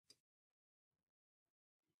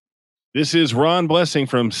This is Ron Blessing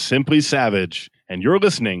from Simply Savage, and you're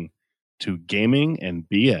listening to Gaming and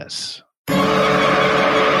BS.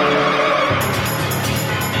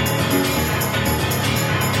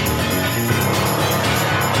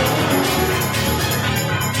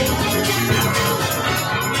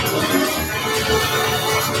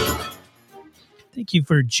 Thank you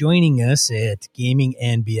for joining us at Gaming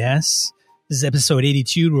and BS. This is episode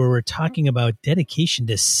 82, where we're talking about dedication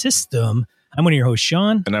to system. I'm one of your hosts,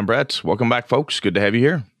 Sean. And I'm Brett. Welcome back, folks. Good to have you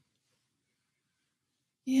here.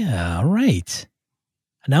 Yeah, all right.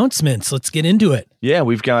 Announcements. Let's get into it. Yeah,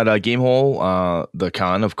 we've got Gamehole. The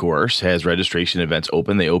con, of course, has registration events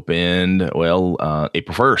open. They opened, April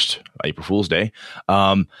 1st, April Fool's Day.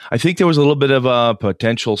 I think there was a little bit of a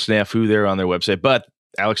potential snafu there on their website, but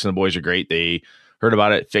Alex and the boys are great. They heard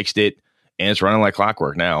about it, fixed it, and it's running like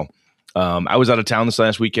clockwork now. I was out of town this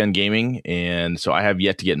last weekend gaming, and so I have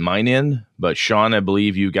yet to get mine in. But Sean, I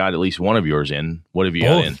believe you got at least one of yours in. What have you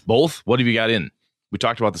got in? Both? What have you got in? We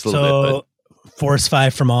talked about this a little bit. But Force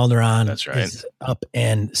 5 from Alderaan that's right. Is up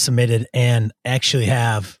and submitted, and actually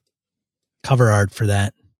have cover art for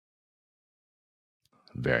that.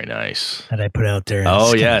 Very nice. That I put out there.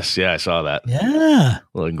 Oh, yes. Yeah, I saw that. Yeah.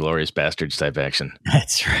 Little Inglourious Bastards type action.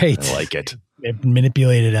 That's right. I like it. It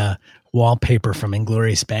manipulated a wallpaper from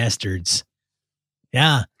Inglourious Bastards.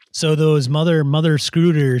 Yeah. So those mother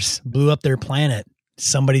Scrooters blew up their planet.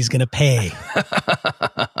 Somebody's going to pay.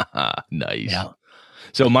 Nice. Yeah.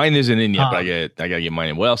 So mine isn't in yet, but I got to get mine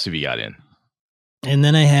in. What else have you got in? And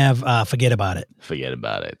then I have Forget About It. Forget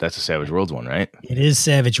About It. That's a Savage Worlds one, right? It is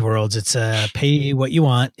Savage Worlds. It's pay what you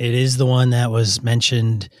want. It is the one that was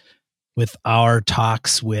mentioned with our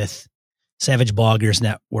talks with Savage Bloggers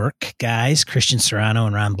Network guys, Christian Serrano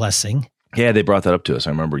and Ron Blessing. Yeah, they brought that up to us. I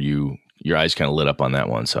remember your eyes kind of lit up on that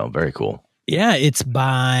one. So very cool. Yeah, it's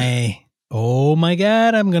by, oh my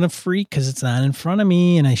God, I'm going to freak because it's not in front of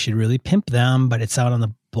me and I should really pimp them, but it's out on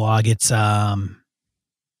the blog. It's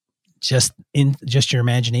just your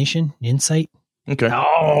imagination, insight. Okay.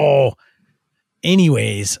 Oh,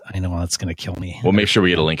 anyways, I know that's going to kill me. We'll make sure we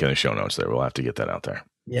get a link in the show notes there. We'll have to get that out there.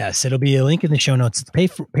 Yes, it'll be a link in the show notes. Pay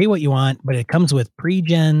what you want, but it comes with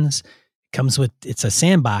pre-gens. It's a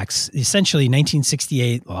sandbox, essentially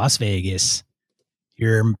 1968 Las Vegas.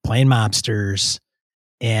 You're playing mobsters,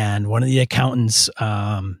 and one of the accountants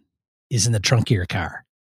is in the trunk of your car,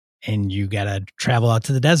 and you got to travel out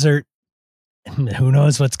to the desert. And who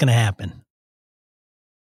knows what's going to happen?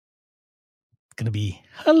 It's going to be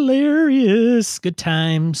hilarious. Good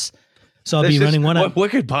times. So I'll be running one.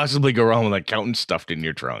 What could possibly go wrong with an accountant stuffed in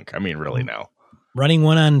your trunk? I mean, really now. Running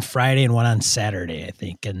one on Friday and one on Saturday, I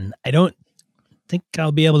think. And I don't think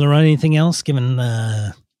I'll be able to run anything else given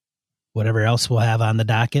whatever else we'll have on the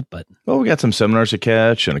docket. But we got some seminars to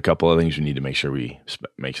catch and a couple of things we need to make sure we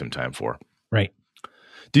make some time for. Right.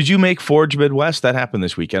 Did you make Forge Midwest? That happened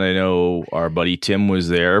this weekend. I know our buddy Tim was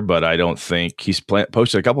there, but I don't think he's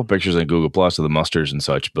posted a couple pictures on Google Plus of the musters and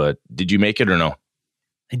such. But did you make it or no?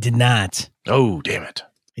 I did not. Oh, damn it.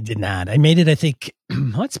 I did not. I made it, I think,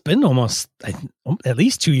 it's been almost at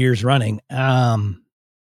least 2 years running.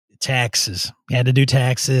 Taxes. I had to do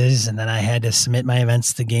taxes, and then I had to submit my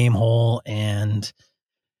events to Gamehole, and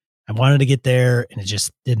I wanted to get there, and it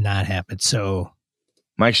just did not happen. So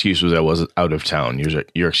my excuse was I was out of town.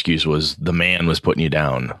 Your excuse was the man was putting you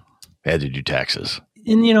down. I had to do taxes.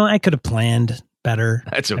 And, I could have planned better.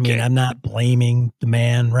 That's okay. I mean, I'm not blaming the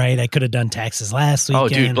man, right? I could have done taxes last weekend. Oh,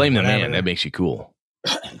 dude, blame the man. That makes you cool.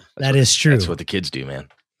 That is true. That's what the kids do, man.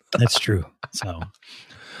 That's true. So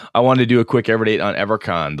I wanted to do a quick update on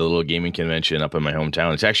EverCon, the little gaming convention up in my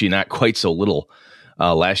hometown. It's actually not quite so little.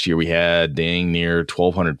 Last year we had dang near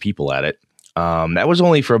 1,200 people at it. That was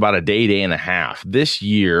only for about a day and a half. This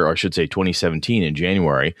year, or I should say 2017 in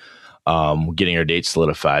January, getting our dates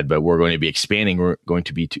solidified, but we're going to be expanding. We're going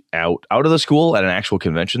to be out of the school at an actual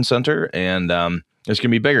convention center, and it's going to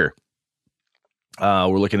be bigger.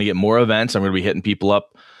 We're looking to get more events. I'm going to be hitting people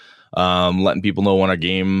up, letting people know when our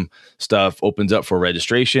game stuff opens up for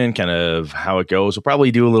registration, kind of how it goes. We'll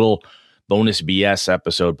probably do a little bonus BS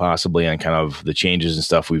episode possibly on kind of the changes and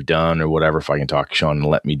stuff we've done or whatever, if I can talk to Sean and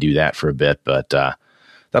let me do that for a bit. But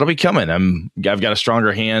that'll be coming. I've got a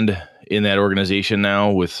stronger hand in that organization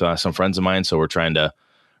now with some friends of mine, so we're trying to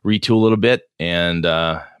retool a little bit and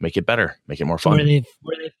make it better, make it more fun. Where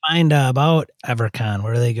they find about EverCon?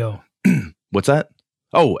 Where do they go? What's that?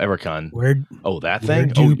 Oh, EverCon. That thing? Where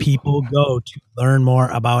do people go to learn more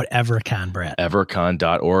about EverCon, Brett?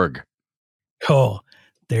 Evercon.org. Oh,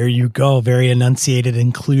 there you go. Very enunciated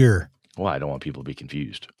and clear. Well, I don't want people to be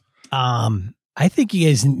confused. I think you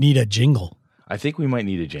guys need a jingle. I think we might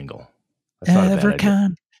need a jingle.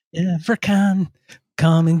 EverCon. EverCon,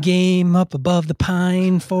 come and game up above the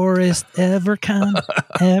pine forest. EverCon,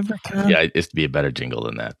 EverCon. Yeah, it's to be a better jingle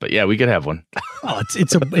than that. But yeah, we could have one. Oh,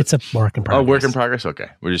 it's a work in progress. Oh, work in progress? Okay.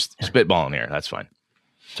 We're just spitballing here. That's fine.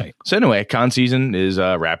 Sorry. So anyway, con season is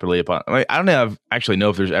rapidly upon. I don't actually know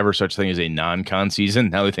if there's ever such thing as a non-con season.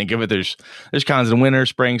 Now that I think of it, there's cons in winter,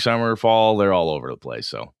 spring, summer, fall. They're all over the place.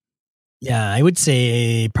 So yeah, I would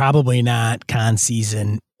say probably not con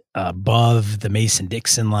season above the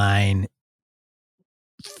Mason-Dixon line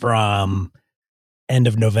from end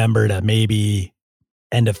of November to maybe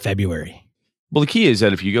end of February. well, the key is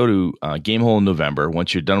that if you go to Gamehole in November,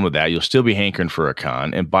 once you're done with that, you'll still be hankering for a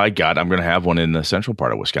con. And by God, I'm going to have one in the central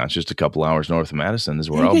part of Wisconsin, just a couple hours north of Madison is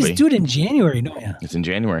where I'll You guys be. do it in January, don't you? It's in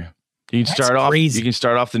January. You can That's start off. crazy. You can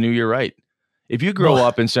start off the new year right. If you grow Well-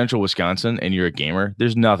 up in central Wisconsin and you're a gamer,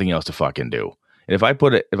 there's nothing else to fucking do. And if I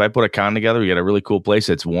put a con together, we got a really cool place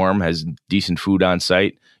that's warm, has decent food on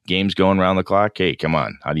site, games going around the clock. Hey, come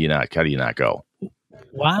on, how do you not go?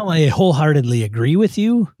 While I wholesheartedly agree with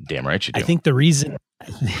you, Damn right you do. I think the reason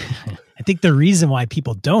why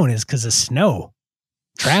people don't is because of snow,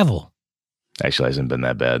 travel. Actually, hasn't been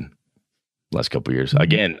that bad last couple of years.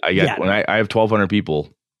 Again, I got Yeah. when I have 1,200 people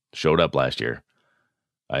showed up last year.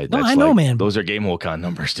 I know, man. Those are Gamehole Con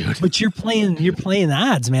numbers, dude. But you're playing the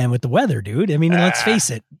odds, man, with the weather, dude. I mean, let's face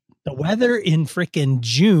it, the weather in frickin'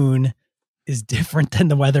 June is different than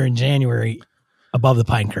the weather in January above the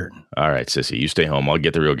pine curtain. All right, sissy, you stay home. I'll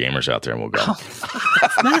get the real gamers out there and we'll go.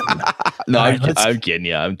 It's not. No, All right, I'm kidding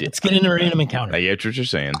you. Let's get into random encounter. I get what you're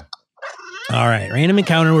saying. All right, random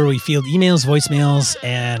encounter where we field emails, voicemails,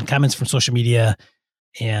 and comments from social media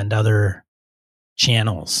and other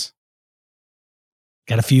channels.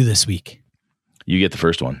 Got a few this week. You get the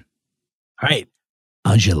first one. All right,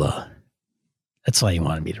 Angela. That's why you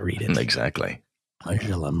wanted me to read it. Exactly.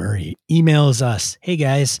 Angela Murray emails us. Hey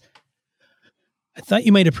guys, I thought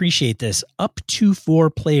you might appreciate this. Up to 4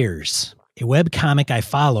 players. A webcomic I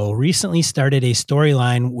follow recently started a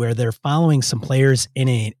storyline where they're following some players in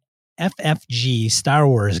a FFG Star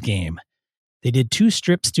Wars game. They did 2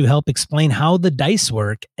 strips to help explain how the dice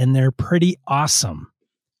work, and they're pretty awesome.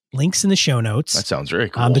 Links in the show notes. That sounds very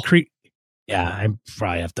cool. On the yeah, I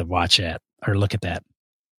probably have to watch that or look at that.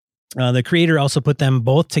 The creator also put them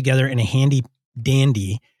both together in a handy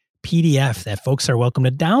dandy PDF that folks are welcome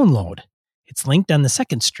to download. It's linked on the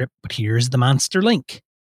second strip, but here's the monster link.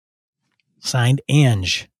 Signed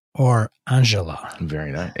Ange or Angela.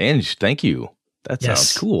 Very nice. Ange, thank you. That Yes.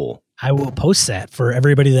 sounds cool. I will post that for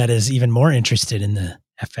everybody that is even more interested in the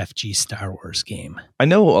FFG Star Wars game. I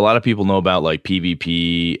know a lot of people know about like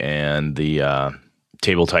PvP and the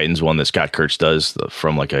Table Titans one that Scott Kurtz does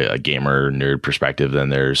from like a gamer nerd perspective. Then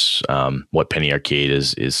there's what Penny Arcade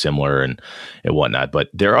is similar and whatnot. But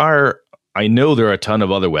I know there are a ton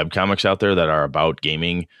of other webcomics out there that are about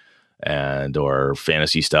gaming and or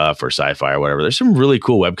fantasy stuff or sci-fi or whatever. There's some really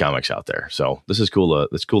cool webcomics out there. So this is cool.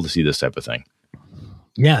 It's cool to see this type of thing.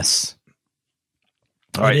 Yes.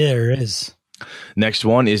 All right. There is. Next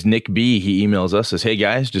one is Nick B. He emails us, says, hey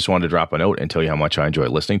guys, just wanted to drop a note and tell you how much I enjoy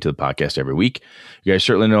listening to the podcast every week. You guys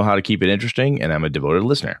certainly know how to keep it interesting, and I'm a devoted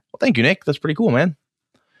listener. Well, thank you, Nick. That's pretty cool, man.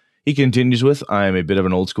 He continues with, I'm a bit of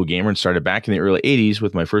an old school gamer and started back in the early 80s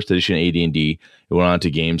with my first edition AD&D. It went on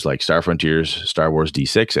to games like Star Frontiers, Star Wars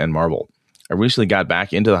D6, and Marvel. I recently got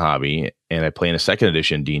back into the hobby, and I play in a second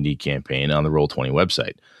edition D&D campaign on the Roll20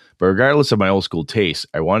 website. But regardless of my old school taste,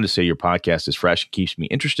 I wanted to say your podcast is fresh and keeps me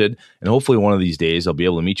interested, and hopefully one of these days I'll be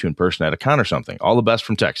able to meet you in person at a con or something. All the best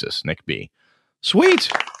from Texas, Nick B.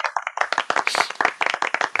 Sweet.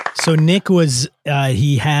 So Nick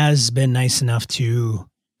he has been nice enough to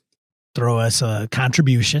throw us a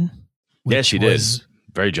contribution. Yes, he did. Was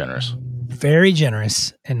very generous. Very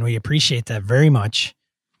generous, and we appreciate that very much.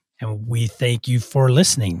 And we thank you for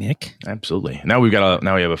listening, Nick. Absolutely. Now we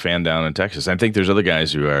have a fan down in Texas. I think there's other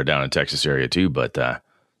guys who are down in Texas area too, but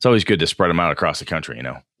it's always good to spread them out across the country, you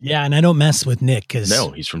know. Yeah, and I don't mess with Nick because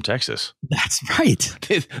no, he's from Texas. That's right.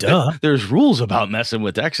 Duh. There's rules about messing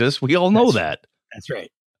with Texas. We all know that. That's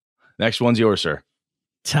right. Next one's yours, sir.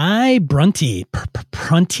 Ty Brunty.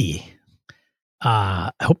 Prunty.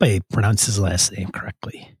 I hope I pronounced his last name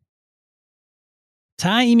correctly.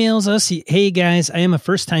 Ty emails us, hey guys, I am a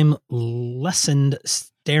first-time lessened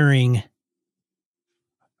staring.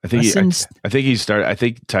 I think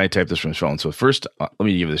Ty typed this from his phone. So first, let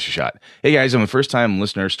me give this a shot. Hey guys, I'm a first-time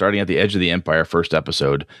listener starting at the Edge of the Empire first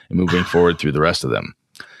episode and moving forward through the rest of them.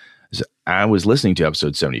 So I was listening to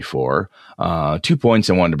episode 74. 2 points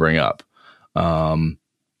I wanted to bring up. I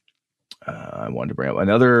wanted to bring up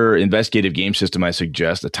another investigative game system I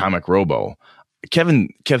suggest, Atomic Robo.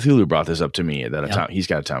 Kev Hulu brought this up to me that he's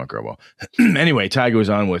got Atomic Robo. Anyway, Ty goes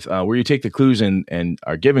on with where you take the clues and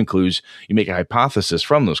are given clues, you make a hypothesis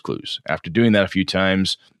from those clues. After doing that a few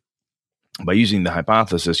times, by using the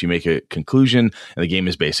hypothesis, you make a conclusion, and the game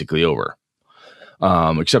is basically over.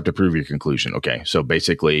 Except to prove your conclusion. Okay, so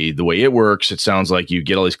basically the way it works, it sounds like you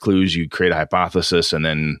get all these clues, you create a hypothesis, and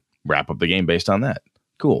then wrap up the game based on that.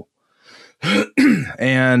 Cool.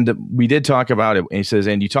 And we did talk about it. And he says,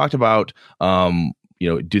 and you talked about,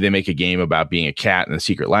 do they make a game about being a cat and the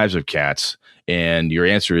secret lives of cats? And your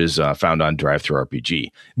answer is found on Drive-Thru-RPG,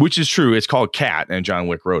 which is true. It's called Cat, and John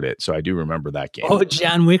Wick wrote it. So I do remember that game. Oh,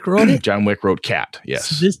 John Wick wrote it? John Wick wrote Cat, yes.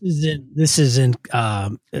 So this is in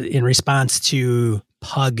response to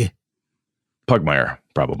Pugmire,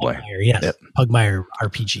 probably. Pugmire, yes. Yep. Pugmire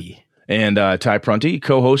RPG. And Ty Prunty,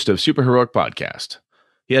 co-host of Super Heroic Podcast.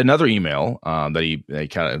 He had another email that he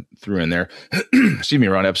kind of threw in there. Excuse me,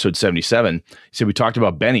 around episode 77. He said, we talked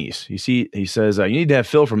about bennies. He says, you need to have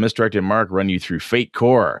Phil from Misdirected Mark run you through Fate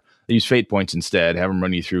Core. They use Fate points instead. Have him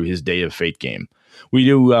run you through his Day of Fate game. We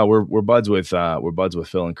do. We're buds with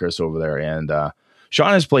Phil and Chris over there. And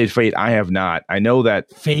Sean has played Fate. I have not. I know that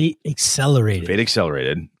Fate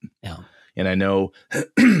Accelerated. Yeah. And I know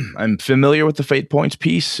I'm familiar with the Fate points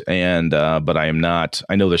piece, but I am not.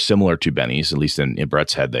 I know they're similar to Benny's, at least in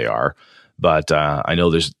Brett's head they are. But I know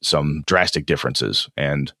there's some drastic differences,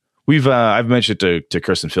 and I've mentioned to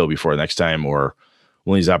Chris and Phil before. Next time or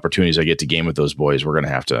one of these opportunities I get to game with those boys, I'm gonna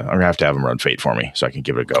have to have them run Fate for me so I can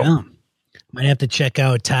give it a go. Yeah. Might have to check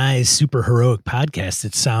out Ty's Super Heroic Podcast.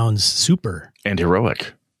 It sounds super and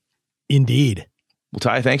heroic, indeed. Well,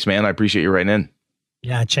 Ty, thanks, man. I appreciate you writing in.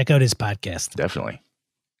 Yeah, check out his podcast. Definitely.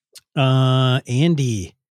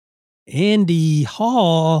 Andy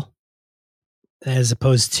Hall, as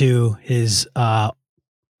opposed to his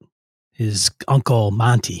uncle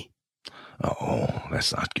Monty. Oh,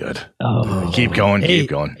 that's not good. Oh, keep going. Hey,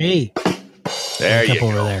 there you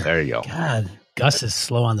go. There you go. God, Gus is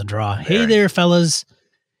slow on the draw. Hey there, fellas.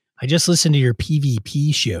 I just listened to your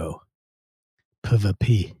PvP show.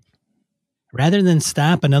 PvP. Rather than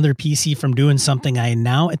stop another PC from doing something, I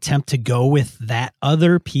now attempt to go with that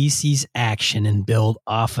other PC's action and build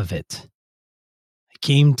off of it. I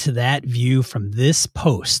came to that view from this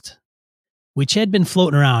post, which had been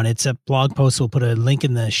floating around. It's a blog post. We'll put a link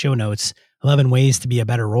in the show notes. 11 ways to be a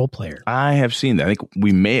better role player. I have seen that. I think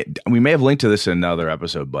we may have linked to this in another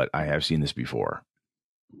episode, but I have seen this before.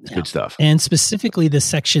 It's good stuff. And specifically the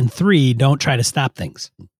section 3, don't try to stop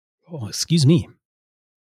things. Oh, excuse me.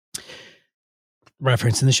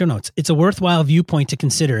 Reference in the show notes. It's a worthwhile viewpoint to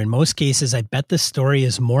consider. In most cases, I bet the story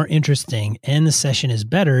is more interesting and the session is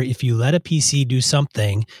better if you let a PC do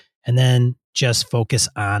something and then just focus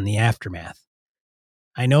on the aftermath.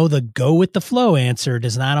 I know the go with the flow answer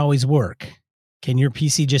does not always work. Can your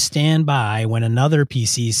PC just stand by when another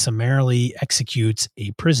PC summarily executes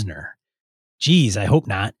a prisoner? Geez, I hope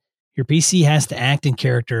not. Your PC has to act in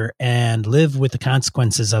character and live with the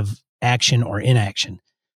consequences of action or inaction.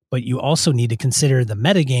 But you also need to consider the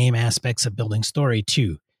metagame aspects of building story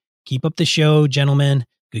too. Keep up the show, gentlemen.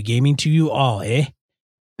 Good gaming to you all, eh?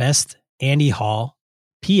 Best, Andy Hall.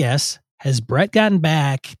 P.S. Has Brett gotten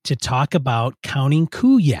back to talk about counting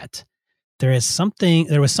coup yet? There was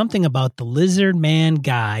something about the lizard man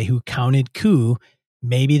guy who counted coup.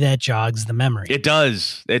 Maybe that jogs the memory. It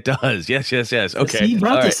does. Yes. Okay. He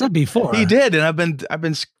brought this up before. He did, and I've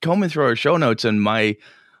been combing through our show notes and my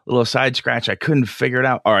little side scratch. I couldn't figure it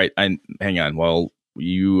out. All right, hang on. Well,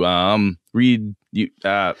 you read you.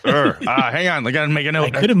 Hang on. I gotta make a note. I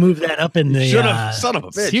could have moved that up in the son of a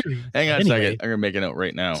bitch. Series. Hang on a second. I'm gonna make a note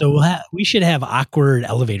right now. So we should have awkward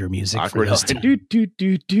elevator music. Awkward.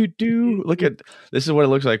 Do. Look at this. Is what it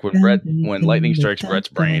looks like when lightning strikes Brett's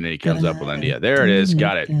brain and he comes up with an idea. There it is.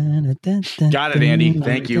 Got it, Andy.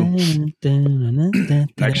 Thank you.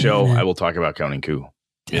 Next show, I will talk about counting coup,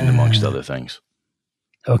 in amongst other things.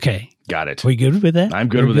 Okay. Got it. Are we good with that? I'm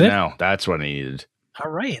good with it now. That's what I needed.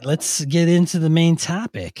 All right. Let's get into the main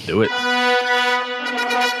topic. Do it.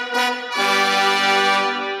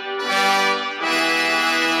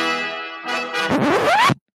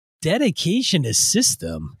 Dedication to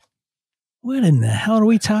system. What in the hell are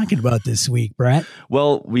we talking about this week, Brett?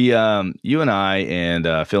 Well, we, you and I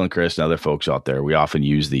and Phil and Chris and other folks out there, we often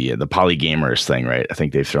use the polygamers thing, right? I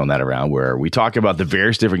think they've thrown that around where we talk about the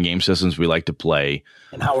various different game systems we like to play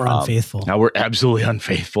and how we're unfaithful. How we're absolutely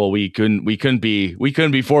unfaithful. We couldn't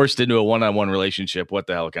be forced into a one-on-one relationship. What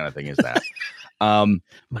the hell kind of thing is that?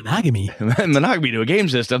 Monogamy to a game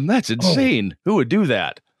system. That's insane. Who would do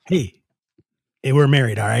that? Hey, we're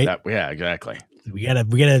married. All right. Yeah, exactly.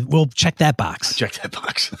 We'll check that box. Check that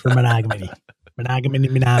box for monogamy.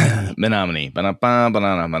 Monogamy.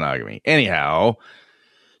 Monogamy. Anyhow,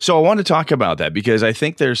 so I want to talk about that because I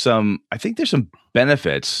think there's some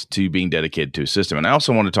benefits to being dedicated to a system. And I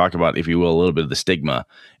also want to talk about, if you will, a little bit of the stigma.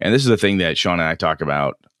 And this is the thing that Sean and I talk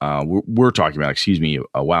about. We're talking about,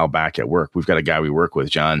 a while back at work. We've got a guy we work with,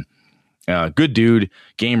 John, good dude,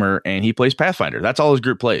 gamer, and he plays Pathfinder. That's all his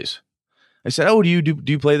group plays. I said, "Oh, do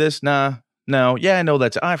you play this?" Nah, no, yeah, I know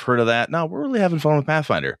I've heard of that. No, we're really having fun with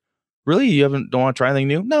Pathfinder. Really, you don't want to try anything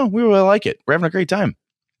new? No, we really like it. We're having a great time.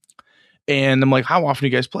 And I'm like, how often do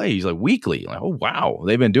you guys play? He's like, weekly. I'm like, oh, wow.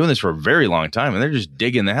 They've been doing this for a very long time, and they're just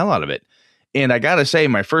digging the hell out of it. And I got to say,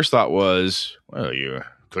 my first thought was, well, you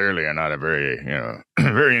clearly are not a very,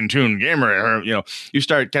 very in tune gamer. Or, you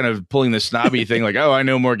start kind of pulling this snobby thing like, oh, I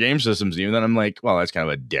know more game systems than you. And then I'm like, well, that's kind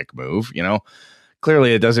of a dick move,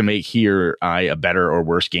 Clearly, it doesn't make he or I a better or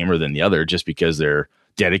worse gamer than the other just because they're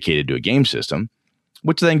dedicated to a game system,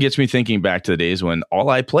 which then gets me thinking back to the days when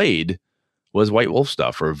all I played was White Wolf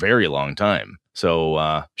stuff for a very long time.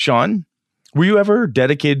 So, Sean, were you ever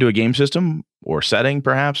dedicated to a game system or setting,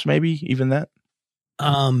 perhaps, maybe even that?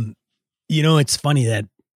 It's funny that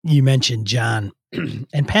you mentioned John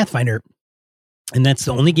and Pathfinder, and that's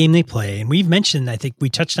the only game they play. And we've mentioned, I think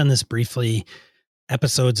we touched on this briefly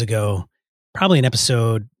episodes ago, probably an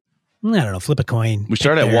episode, I don't know, flip a coin. We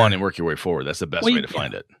start at 1 and work your way forward. That's the best way to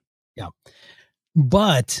find it. Yeah.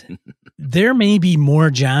 But there may be more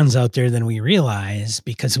Johns out there than we realize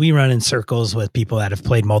because we run in circles with people that have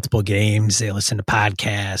played multiple games. They listen to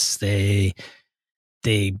podcasts. They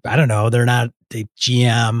I don't know, they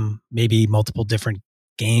GM maybe multiple different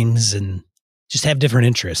games and just have different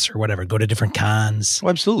interests or whatever, go to different cons. Oh,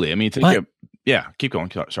 absolutely. I mean, keep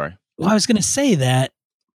going. Sorry. Well, I was going to say that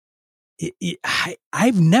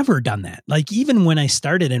I've never done that. Like even when I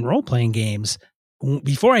started in role-playing games,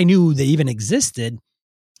 before I knew they even existed,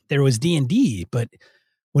 there was D&D. But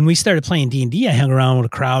when we started playing D&D, I hung around with a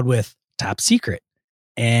crowd with Top Secret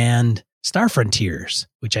and Star Frontiers,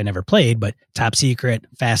 which I never played, but Top Secret,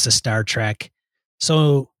 Fastest Star Trek.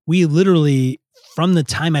 So we literally, from the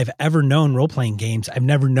time I've ever known role-playing games, I've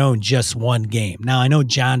never known just one game. Now, I know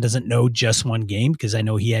John doesn't know just one game because I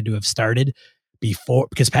know he had to have started before,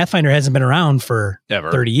 because Pathfinder hasn't been around for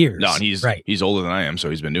ever 30 years. No, and he's older than I am, so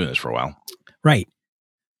he's been doing this for a while. Right.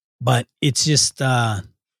 But it's just, I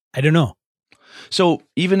don't know. So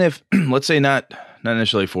even if, let's say not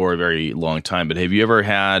necessarily for a very long time, but have you ever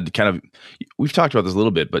had we've talked about this a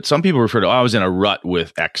little bit, but some people refer to, I was in a rut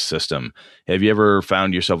with X system. Have you ever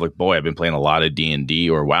found yourself like, boy, I've been playing a lot of D&D,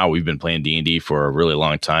 or wow, we've been playing D&D for a really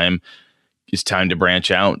long time. It's time to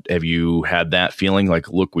branch out. Have you had that feeling like,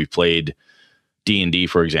 look, we've played D&D,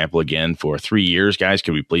 for example, again for 3 years, guys,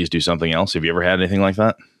 could we please do something else? Have you ever had anything like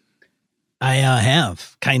that? I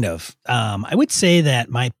have kind of. I would say that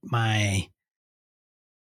my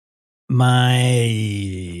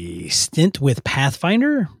stint with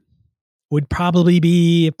Pathfinder would probably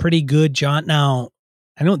be a pretty good jaunt. Now,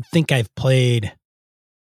 I don't think I've played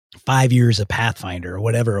 5 years of Pathfinder or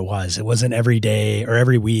whatever it was. It wasn't every day or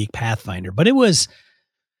every week Pathfinder, but it was,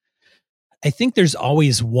 I think there's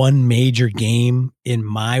always one major game in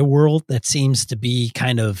my world that seems to be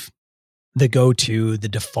kind of the go-to, the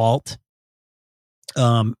default.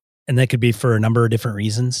 And that could be for a number of different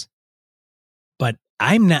reasons, but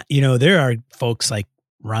I'm not, there are folks like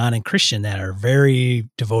Ron and Christian that are very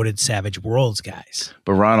devoted Savage Worlds guys.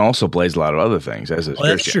 But Ron also plays a lot of other things as a Christian.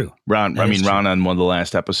 That's true. Ron on one of the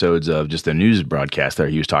last episodes of just the news broadcast there,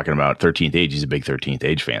 he was talking about 13th Age. He's a big 13th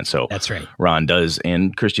Age fan. So that's right. Ron does,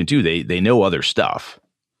 and Christian too. They know other stuff.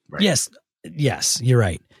 Right? Yes, you're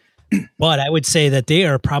right. But I would say that they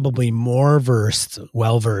are probably more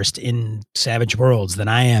well-versed in Savage Worlds than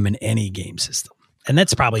I am in any game system. And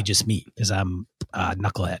that's probably just me because I'm a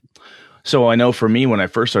knucklehead. So I know for me, when I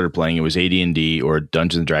first started playing, it was AD&D or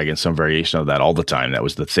Dungeons and Dragons, some variation of that all the time. That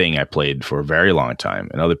was the thing I played for a very long time.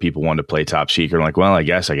 And other people wanted to play Top Secret. I'm like, well, I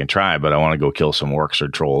guess I can try, but I want to go kill some orcs or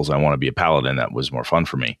trolls. I want to be a paladin. That was more fun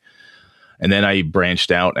for me. And then I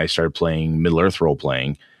branched out and I started playing Middle-earth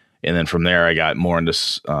role-playing. And then from there, I got more into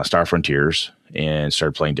Star Frontiers and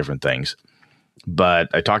started playing different things. But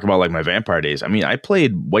I talk about like my vampire days. I mean, I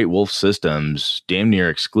played White Wolf systems damn near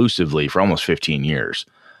exclusively for almost 15 years.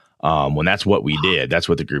 When that's what we did. That's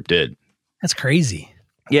what the group did. That's crazy.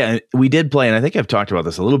 Yeah, we did play, and I think I've talked about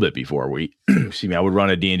this a little bit before. I would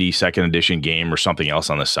run a D&D second edition game or something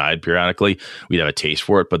else on the side periodically. We'd have a taste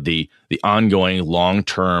for it, but the ongoing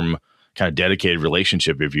long-term kind of dedicated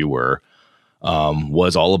relationship, if you were,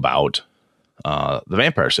 was all about the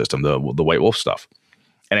vampire system, the White Wolf stuff.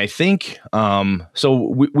 And I think,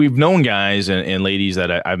 so we've known guys and ladies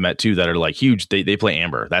that I've met too that are like huge. They play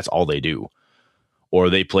Amber. That's all they do. or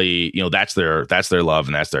they play, that's their love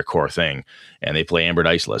and that's their core thing, and they play Amber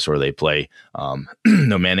Diceless, or they play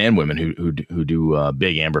no men and women who do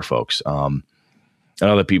big Amber folks, and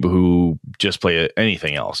other people who just play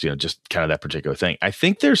anything else, just kind of that particular thing. I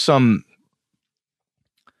think there's some.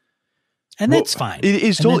 And that's fine.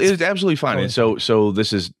 It's absolutely fine. And so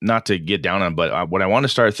this is not to get down on, but what I want to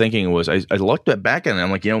start thinking was, I looked back at it and I'm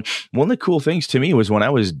like, one of the cool things to me was when I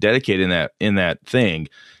was dedicated in that thing,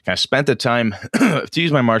 I spent the time, to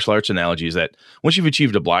use my martial arts analogy, is that once you've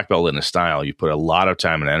achieved a black belt in a style, you put a lot of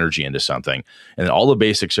time and energy into something, and all the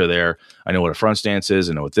basics are there. I know what a front stance is.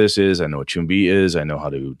 I know what this is. I know what Chumbi is. I know how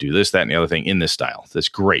to do this, that, and the other thing in this style. That's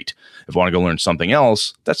great. If I want to go learn something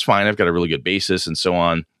else, that's fine. I've got a really good basis and so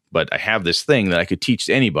on. But I have this thing that I could teach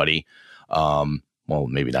to anybody. Well,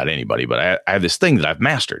 maybe not anybody, but I have this thing that I've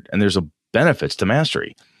mastered, and there's benefits to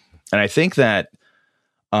mastery. And I think that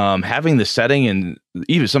having the setting, and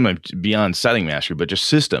even something beyond setting mastery, but just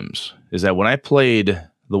systems, is that when I played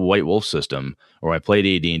the White Wolf system, or I played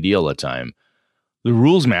AD&D all the time, the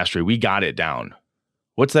rules mastery, we got it down.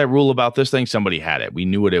 What's that rule about this thing? Somebody had it. We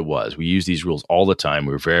knew what it was. We used these rules all the time.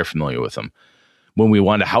 We were very familiar with them. When we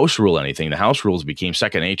wanted to house rule anything, the house rules became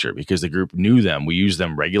second nature because the group knew them. We used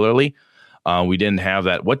them regularly. We didn't have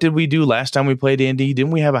that. What did we do last time we played D&D?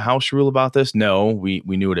 Didn't we have a house rule about this? No, we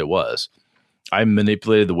knew what it was. I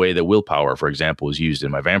manipulated the way that willpower, for example, was used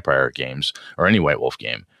in my vampire games or any White Wolf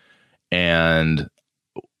game. And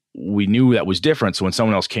we knew that was different. So when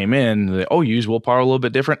someone else came in, you use willpower a little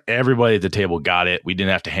bit different. Everybody at the table got it. We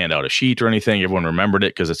didn't have to hand out a sheet or anything. Everyone remembered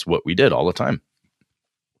it because it's what we did all the time.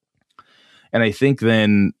 And I think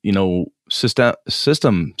then,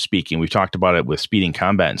 system speaking, we've talked about it with speeding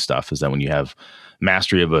combat and stuff, is that when you have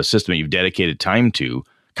mastery of a system that you've dedicated time to,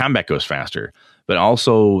 combat goes faster. But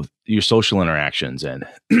also your social interactions and,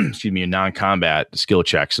 your non-combat skill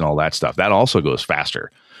checks and all that stuff, that also goes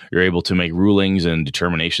faster. You're able to make rulings and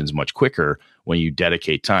determinations much quicker when you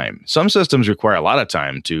dedicate time. Some systems require a lot of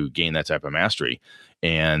time to gain that type of mastery.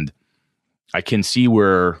 And I can see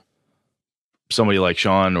where somebody like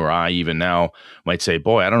Sean or I even now might say,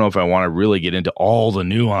 boy, I don't know if I want to really get into all the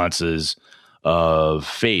nuances of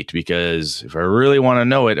Fate, because if I really want to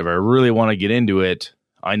know it, if I really want to get into it,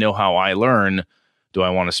 I know how I learn. Do I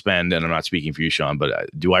want to spend, and I'm not speaking for you, Sean, but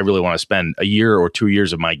do I really want to spend a year or 2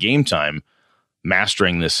 years of my game time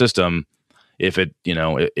mastering this system if I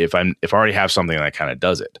already have something that kind of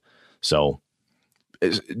does it? So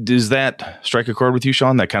does that strike a chord with you,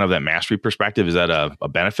 Sean? That kind of that mastery perspective, is that a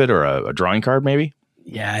benefit or a drawing card maybe?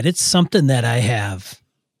 Yeah, and it's something that I have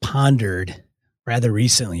pondered rather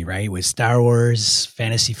recently, right? With Star Wars,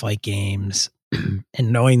 Fantasy Flight games, and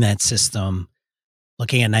knowing that system,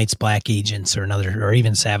 looking at Night's Black Agents or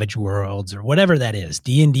even Savage Worlds or whatever that is,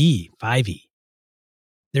 D&D, 5e.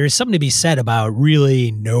 There is something to be said about really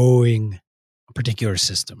knowing a particular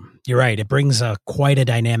system. You're right. It brings quite a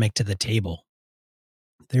dynamic to the table.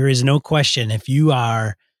 There is no question, if you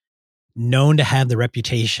are known to have the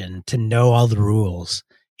reputation to know all the rules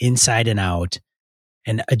inside and out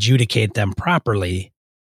and adjudicate them properly,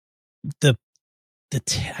 I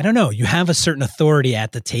don't know, you have a certain authority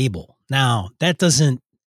at the table. Now, that doesn't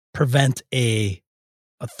prevent a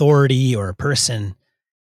authority or a person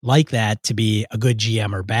like that to be a good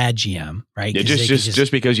GM or bad GM, right? Yeah,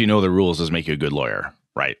 just because you know the rules doesn't make you a good lawyer,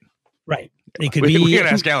 right? Right. It could be. We can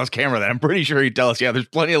ask Alice Camera that. I'm pretty sure he'd tell us, yeah, there's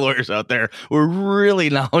plenty of lawyers out there who are really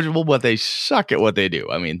knowledgeable, but they suck at what they do.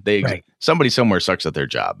 I mean, somebody somewhere sucks at their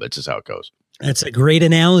job. That's just how it goes. That's a great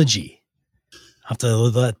analogy. I'll have to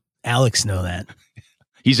let Alex know that.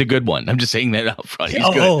 He's a good one. I'm just saying that out front. He's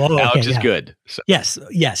good. Alex is good. So, yes,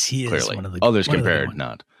 he clearly. Is one of the others one compared, of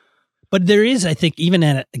not. But there is, I think, even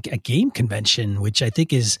at a game convention, which I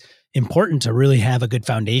think is important to really have a good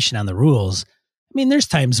foundation on the rules. I mean, there's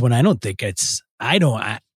times when I don't think I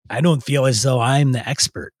don't feel as though I'm the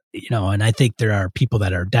expert, and I think there are people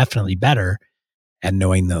that are definitely better at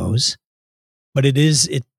knowing those. But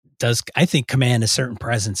it does, I think, command a certain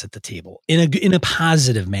presence at the table in a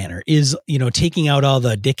positive manner, is, taking out all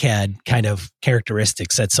the dickhead kind of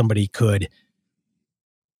characteristics that somebody could,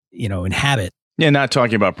 inhabit. Yeah, not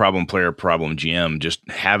talking about problem player, problem GM, just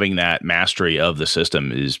having that mastery of the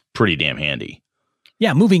system is pretty damn handy.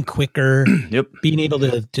 Yeah, moving quicker. Yep. Being able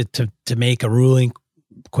to make a ruling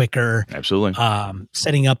quicker. Absolutely.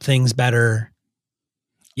 Setting up things better.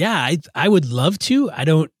 Yeah, I would love to. I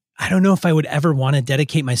don't know if I would ever want to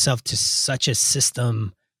dedicate myself to such a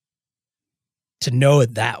system to know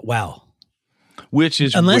it that well. which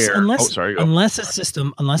is unless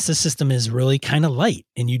the system is really kind of light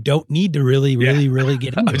and you don't need to really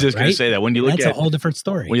get into I was just it, going to say that when you look that's at a whole different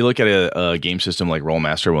story. When you look at a game system like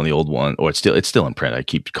Rollmaster, one of the old one, or it's still in print. I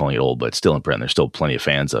keep calling it old, but it's still in print. There's still plenty of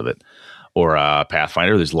fans of it. Or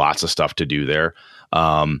Pathfinder, there's lots of stuff to do there.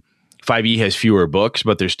 5e has fewer books,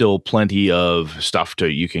 but there's still plenty of stuff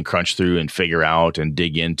you can crunch through and figure out and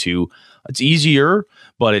dig into. It's easier,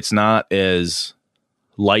 but it's not as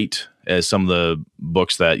light as some of the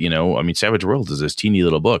books that, Savage Worlds is this teeny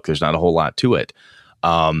little book. There's not a whole lot to it.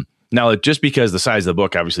 Now, just because the size of the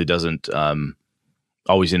book obviously doesn't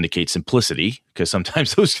always indicate simplicity, because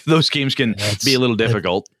sometimes those games can be a little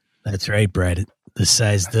difficult. That's right, Brad. The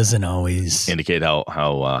size doesn't always indicate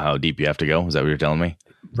how deep you have to go. Is that what you're telling me?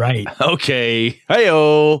 Right. Okay.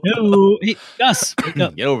 Hey-o. Hey, Gus, wake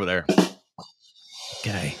up. Get over there.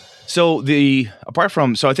 Okay. So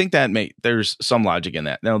I think that there's some logic in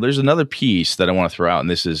that. Now, there's another piece that I want to throw out, and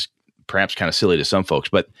this is perhaps kind of silly to some folks,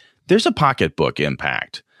 but there's a pocketbook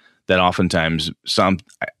impact that oftentimes I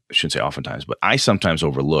shouldn't say oftentimes, but I sometimes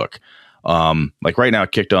overlook. Like right now, I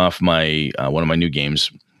kicked off my one of my new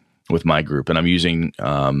games with my group, and I'm using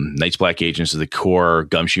Knights Black Agents as the core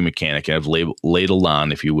gumshoe mechanic, and I've ladled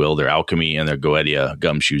on, if you will, their alchemy and their Goetia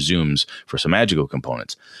gumshoe zooms for some magical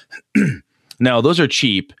components. Now, those are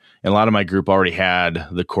cheap, and a lot of my group already had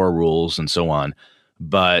the core rules and so on,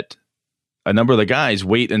 but a number of the guys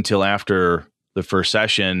wait until after the first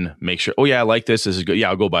session, make sure, oh yeah, I like this is good.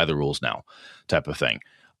 Yeah, I'll go buy the rules now, type of thing.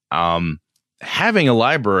 Having a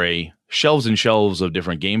library, shelves and shelves of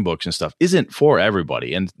different game books and stuff isn't for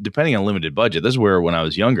everybody. And depending on limited budget, this is where when I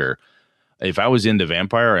was younger, if I was into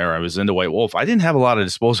Vampire or I was into White Wolf, I didn't have a lot of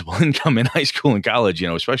disposable income in high school and college,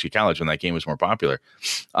 especially college when that game was more popular.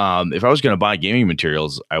 If I was going to buy gaming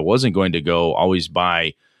materials, I wasn't going to go always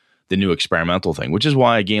buy the new experimental thing, which is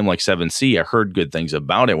why a game like 7C, I heard good things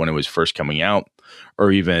about it when it was first coming out,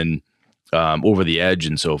 or even Over the Edge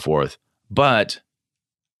and so forth. But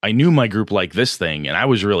I knew my group liked this thing, and I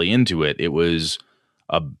was really into it. It was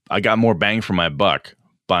I got more bang for my buck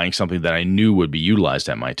buying something that I knew would be utilized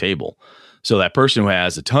at my table. So that person who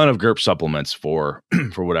has a ton of GURP supplements for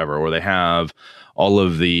whatever, or they have all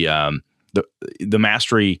of the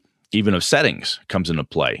mastery even of settings comes into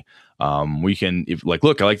play. We can,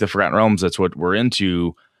 look, I like the Forgotten Realms. That's what we're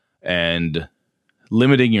into, and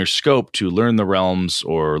limiting your scope to learn the realms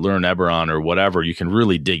or learn Eberron or whatever, you can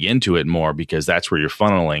really dig into it more, because that's where you're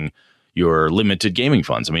funneling your limited gaming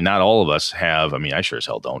funds. I mean, not all of us have. I mean, I sure as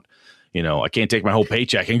hell don't. I can't take my whole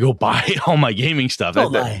paycheck and go buy all my gaming stuff.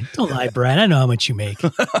 Don't lie, Brad. I know how much you make.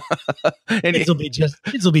 And kids will be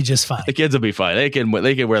just fine. The kids will be fine. They can wear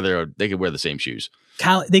the same shoes.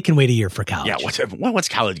 They can wait a year for college. Yeah, what's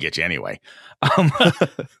college get you anyway?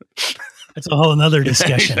 That's a whole nother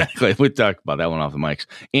discussion. Exactly. We talked about that one off the mics.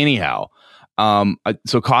 Anyhow,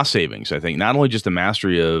 so cost savings, I think, not only just the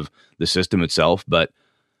mastery of the system itself, but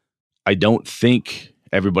I don't think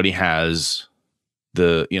everybody has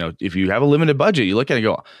if you have a limited budget, you look at it and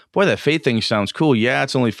go, boy, that Fate thing sounds cool. Yeah,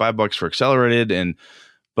 it's only $5 for accelerated,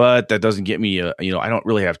 but that doesn't get me, I don't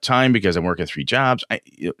really have time because I'm working 3 jobs.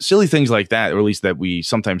 Silly things like that, or at least that we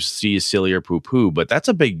sometimes see as silly or poo-poo, but that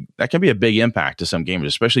can be a big impact to some gamers,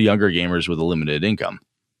 especially younger gamers with a limited income.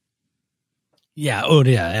 Yeah. Oh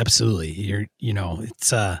yeah, absolutely.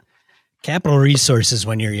 It's capital resources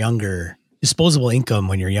when you're younger, disposable income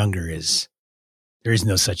when you're younger there is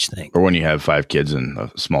no such thing. Or when you have 5 kids and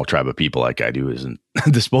a small tribe of people like I do, isn't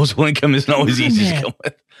disposable income isn't always easy to come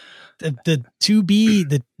with. The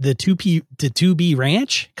 2B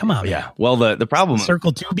ranch? Come on. Yeah. Man. Well, the problem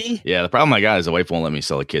Circle 2B? Yeah, the problem I got is the wife won't let me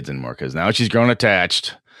sell the kids anymore, because now she's grown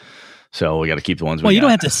attached. So we got to keep the ones. Well, you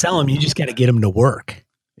don't have to sell them. You just got to get them to work.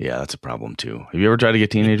 Yeah, that's a problem too. Have you ever tried to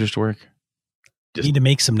get teenagers to work? You need to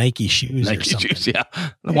make some Nike shoes. Nike shoes, yeah.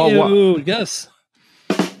 Yes.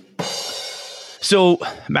 So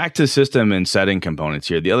back to system and setting components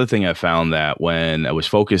here. The other thing I found that when I was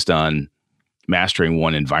focused on mastering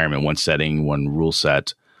one environment, one setting, one rule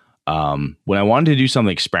set, when I wanted to do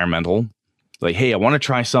something experimental, like, hey, I want to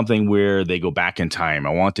try something where they go back in time. I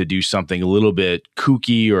want to do something a little bit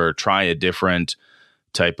kooky or try a different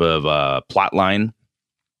type of plot line,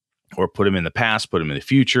 or put them in the past, put them in the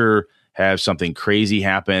future, have something crazy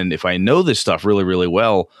happen. If I know this stuff really, really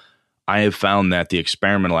well, I have found that the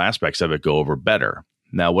experimental aspects of it go over better.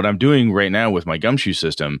 Now, what I'm doing right now with my Gumshoe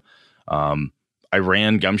system, I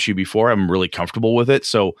ran Gumshoe before. I'm really comfortable with it.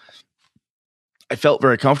 So I felt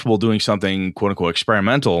very comfortable doing something, quote unquote,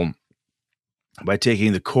 experimental by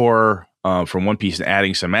taking the core from One Piece and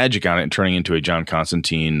adding some magic on it and turning into a John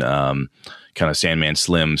Constantine kind of Sandman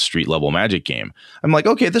Slim street level magic game. I'm like,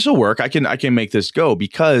 okay, this will work. I can make this go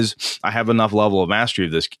because I have enough level of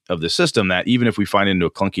mastery of this system that even if we find it into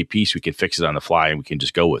a clunky piece, we can fix it on the fly and we can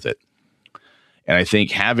just go with it. And I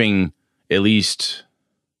think having at least,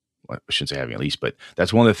 well, I shouldn't say having at least, but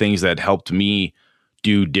that's one of the things that helped me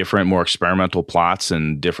do different, more experimental plots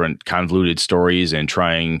and different convoluted stories and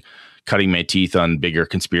cutting my teeth on bigger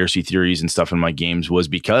conspiracy theories and stuff in my games was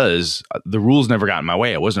because the rules never got in my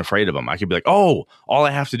way. I wasn't afraid of them. I could be like, oh, all I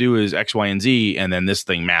have to do is X, Y, and Z, and then this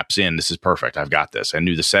thing maps in. This is perfect. I've got this. I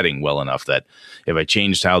knew the setting well enough that if I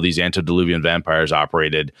changed how these antediluvian vampires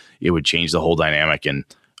operated, it would change the whole dynamic. And,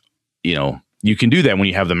 you know, you can do that when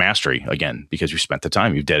you have the mastery, again, because you spent the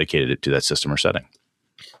time, you've dedicated it to that system or setting.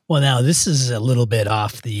 Well, now this is a little bit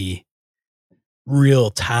off the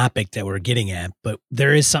real topic that we're getting at, but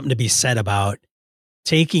there is something to be said about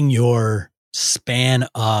taking your span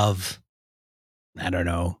of, I don't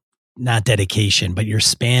know, not dedication, but your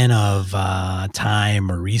span of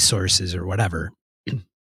time or resources or whatever,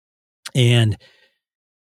 and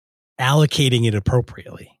allocating it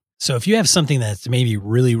appropriately. So if you have something that's maybe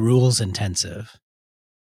really rules intensive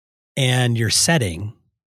and your setting,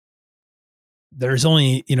 there's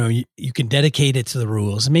only, you know, you can dedicate it to the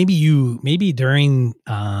rules. Maybe during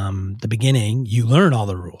the beginning, you learn all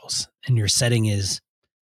the rules and your setting is,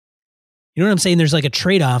 you know what I'm saying? There's like a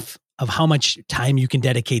trade-off of how much time you can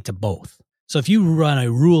dedicate to both. So if you run a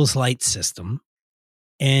rules light system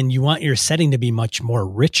and you want your setting to be much more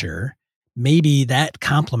richer, maybe that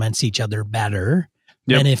complements each other better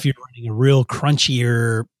than if you're running a real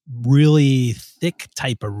crunchier, really thick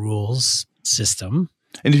type of rules system.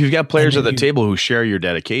 And if you've got players at the table who share your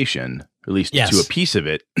dedication, at least to a piece of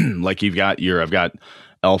it, like I've got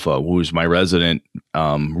Alpha, who's my resident,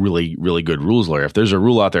 really, really good rules lawyer. If there's a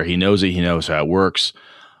rule out there, he knows it. He knows how it works.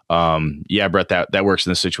 Yeah, Brett, that works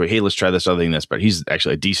in this situation. Hey, let's try this other thing. But he's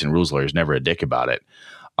actually a decent rules lawyer. He's never a dick about it.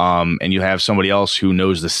 And you have somebody else who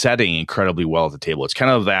knows the setting incredibly well at the table. It's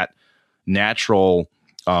kind of that natural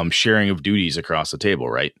sharing of duties across the table,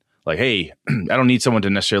 right? Like, hey, I don't need someone to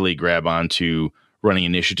necessarily grab onto running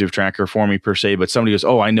initiative tracker for me per se, but somebody goes,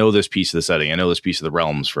 oh, I know this piece of the setting. I know this piece of the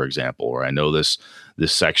realms, for example, or I know this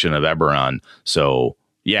section of Eberron. So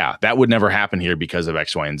yeah, that would never happen here because of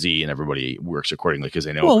X, Y, and Z, and everybody works accordingly because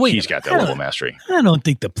they know he's got that level of mastery. I don't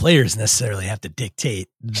think the players necessarily have to dictate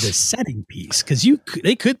the setting piece because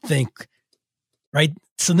they could think, right?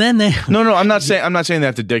 So then they I'm not saying they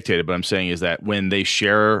have to dictate it, but I'm saying is that when they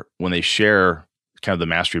share kind of the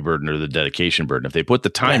mastery burden or the dedication burden, if they put the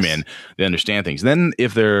time in, they understand things. Then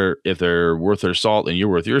if they're worth their salt and you're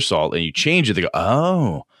worth your salt and you change it, they go,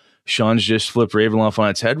 oh, Sean's just flipped Ravenloft on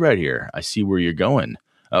its head right here. I see where you're going.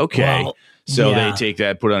 Okay. Well, they take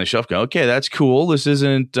that, put it on the shelf, go, okay, that's cool. This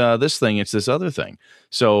isn't this thing, it's this other thing.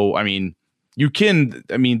 So, I mean,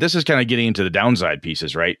 this is kind of getting into the downside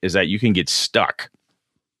pieces, right? Is that you can get stuck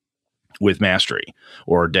with mastery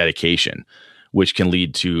or dedication, which can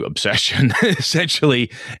lead to obsession, essentially,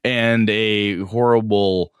 and a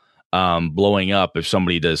horrible blowing up if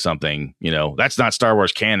somebody does something, you know, that's not Star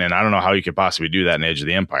Wars canon. I don't know how you could possibly do that in Age of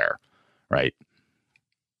the Empire, right?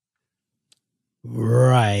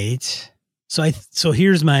 Right. So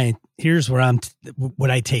here's what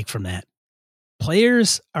I take from that.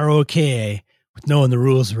 Players are okay with knowing the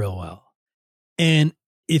rules real well. And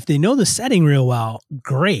if they know the setting real well,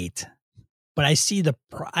 great. But I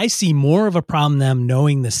see more of a problem them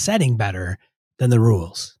knowing the setting better than the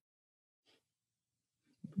rules.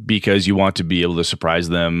 Because you want to be able to surprise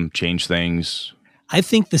them, change things. I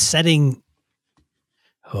think the setting.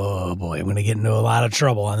 Oh boy, I'm going to get into a lot of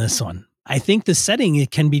trouble on this one. I think the setting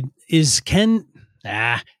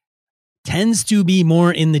tends to be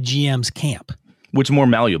more in the GM's camp, which is more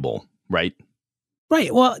malleable, right?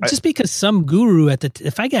 Right. Well, just because some guru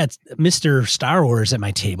if I got Mr. Star Wars at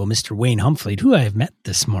my table, Mr. Wayne Humfleet, who I've met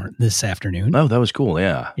this afternoon. Oh, that was cool.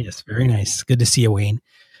 Yeah. Yes. Very nice. Good to see you, Wayne.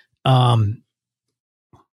 I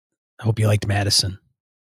hope you liked Madison.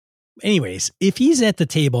 Anyways, if he's at the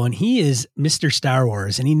table and he is Mr. Star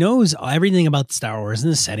Wars and he knows everything about Star Wars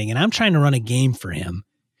and the setting, and I'm trying to run a game for him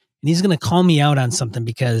and he's going to call me out on something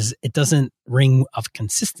because it doesn't ring of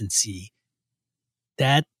consistency,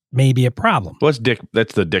 that may be a problem. Well,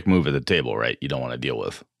 that's the dick move at the table, right? You don't want to deal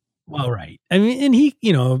with. Well, right. I mean, and he,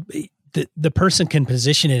 you know, the person can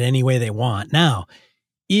position it any way they want. Now,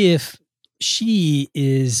 if she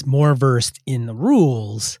is more versed in the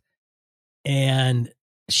rules and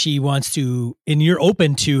she wants to, and you're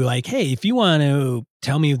open to like, hey, if you want to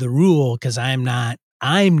tell me the rule, because I'm not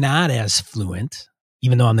as fluent,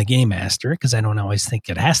 even though I'm the game master, because I don't always think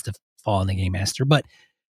it has to fall on the game master. But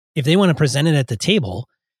if they want to present it at the table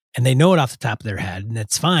and they know it off the top of their head and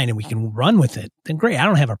that's fine and we can run with it, then great. I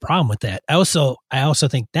don't have a problem with that. I also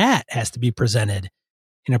think that has to be presented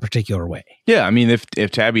in a particular way. Yeah, I mean,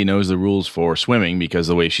 if Tabby knows the rules for swimming because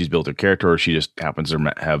the way she's built her character, or she just happens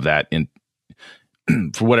to have that in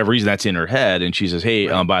for whatever reason that's in her head, and she says, "Hey,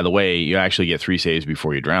 by the way, you actually get 3 saves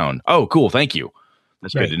before you drown." Oh, cool, thank you.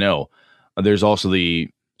 That's good to know. There's also the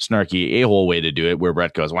snarky a-hole way to do it, where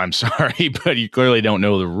Brett goes, "Well, I'm sorry, but you clearly don't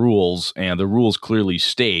know the rules, and the rules clearly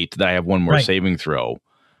state that I have one more saving throw."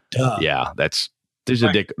 Duh. Yeah, there's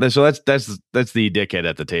a dick. So that's the dickhead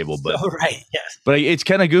at the table, but yes. But it's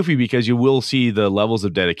kind of goofy because you will see the levels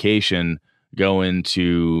of dedication go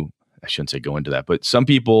into. I shouldn't say go into that, but some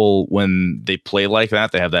people, when they play like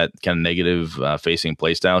that, they have that kind of negative facing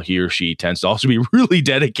play style. He or she tends to also be really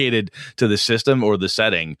dedicated to the system or the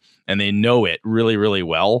setting, and they know it really, really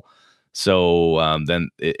well. So then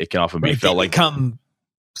it can often be felt like become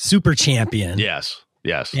super champion. Yes.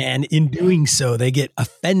 And in doing so, they get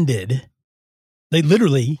offended. They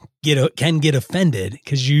literally can get offended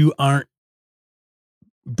because you aren't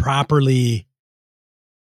properly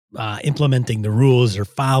implementing the rules or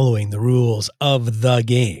following the rules of the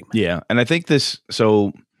game. Yeah. And I think this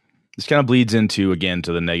kind of bleeds into, again,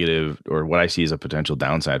 to the negative, or what I see as a potential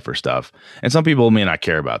downside for stuff. And some people may not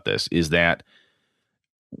care about this, is that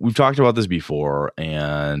we've talked about this before,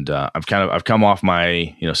 and I've come off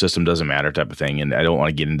my, system doesn't matter type of thing. And I don't want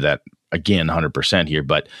to get into that again, 100% here,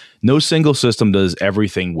 but no single system does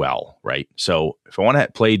everything well, right? So if I want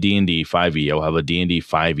to play D&D 5e, I'll have a D&D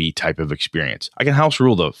 5e type of experience. I can house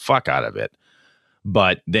rule the fuck out of it.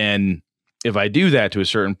 But then if I do that to a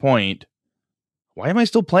certain point, why am I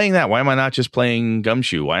still playing that? Why am I not just playing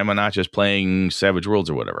Gumshoe? Why am I not just playing Savage Worlds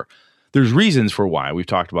or whatever? There's reasons for why. We've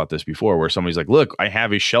talked about this before, where somebody's like, look, I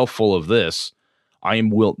have a shelf full of this.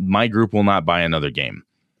 My group will not buy another game.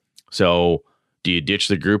 So do you ditch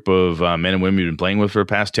the group of men and women you've been playing with for the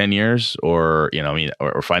past 10 years, or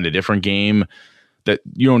find a different game? That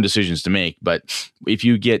your own decisions to make. But if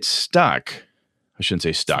you get stuck, I shouldn't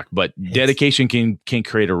say stuck, but dedication can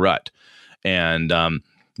create a rut, and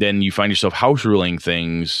then you find yourself house ruling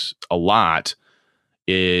things a lot.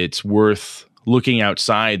 It's worth looking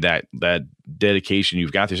outside that dedication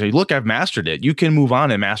you've got there. Say, look, I've mastered it. You can move on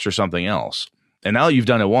and master something else. And now that you've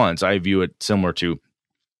done it once, I view it similar to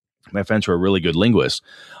my friends who are really good linguists.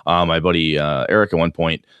 My buddy Eric at one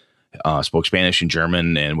point spoke Spanish and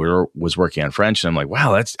German, and was working on French. And I'm like,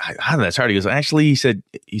 wow, that's hard. He goes, actually, he said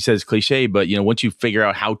it's cliche, but once you figure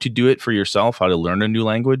out how to do it for yourself, how to learn a new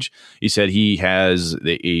language, he said he has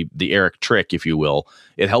the Eric trick, if you will.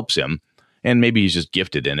 It helps him. And maybe he's just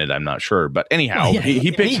gifted in it. I'm not sure. But anyhow,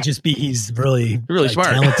 he's really smart.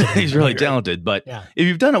 Talented. He's really talented. But if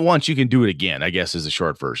you've done it once, you can do it again, I guess, is the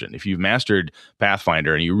short version. If you've mastered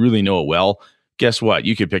Pathfinder and you really know it well, guess what?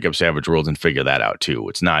 You could pick up Savage Worlds and figure that out too.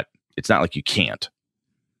 It's not like you can't.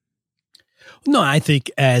 No, I think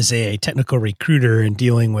as a technical recruiter and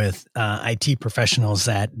dealing with IT professionals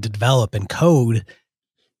that develop and code,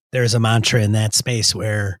 there's a mantra in that space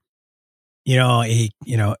where, an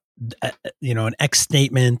X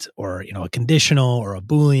statement or, a conditional or a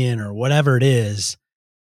Boolean or whatever it is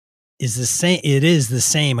the same. It is the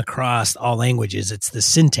same across all languages. It's the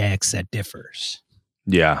syntax that differs.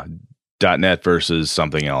 Yeah. .NET versus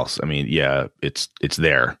something else. I mean, yeah, it's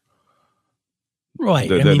there. Right.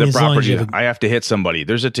 The property, I have to hit somebody.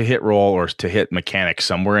 There's a to hit roll or to hit mechanic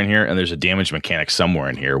somewhere in here, and there's a damage mechanic somewhere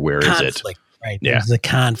in here. Where is it? Right. Yeah. There's the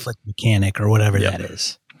conflict mechanic or whatever that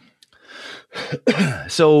is.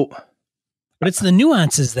 So, but it's the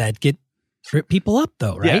nuances that trip people up,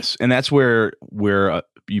 though, right? Yes, and that's where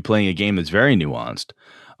you playing a game that's very nuanced.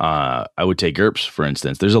 I would take GURPS, for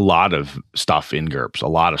instance. There's a lot of stuff in GURPS.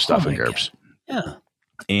 GURPS. Yeah.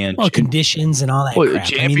 And conditions and all that crap.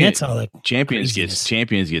 That's all Champions gets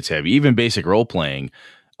heavy. Even basic role playing,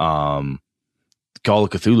 Call of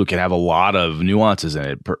Cthulhu can have a lot of nuances in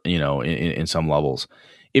it, in some levels,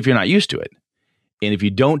 if you're not used to it. And if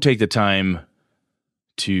you don't take the time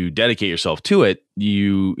to dedicate yourself to it,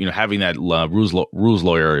 having that rules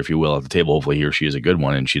lawyer, if you will, at the table, hopefully he or she is a good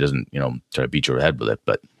one and she doesn't, try to beat you over the head with it.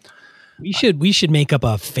 But we should make up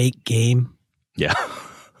a fake game. Yeah.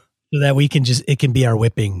 So that it can be our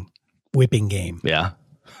whipping game. Yeah.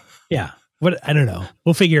 Yeah. I don't know.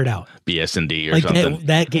 We'll figure it out. BS&D or something.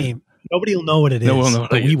 That game. Nobody will know what it is.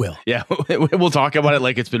 But we will. Yeah. We'll talk about it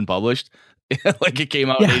like it's been published. Like it came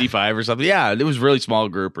out in 85 or something. Yeah. It was a really small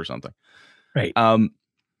group or something. Right.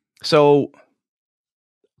 So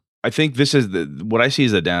I think this is what I see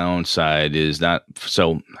as the downside is not.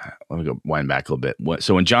 So let me go wind back a little bit.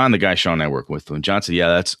 So when John, the guy Sean and I work with, when John said, yeah,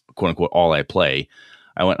 that's quote unquote all I play,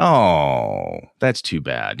 I went, oh, that's too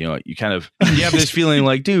bad. You know, you kind of, you have this feeling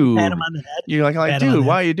like, dude, Pat him on the head. you're like, dude,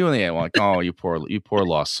 why are you doing that? I'm like, oh, you poor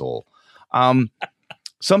lost soul.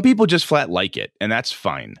 Some people just flat like it, and that's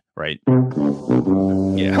fine, right?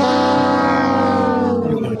 Yeah.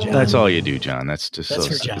 That's all you do, John. That's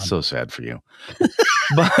so sad for you.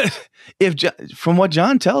 But from what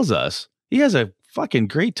John tells us, he has a fucking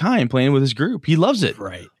great time playing with his group. He loves it.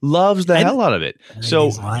 Right. Loves the hell out of it. So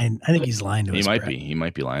he's lying. I think he's lying to us. He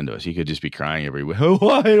might be lying to us. He could just be crying every week. Oh,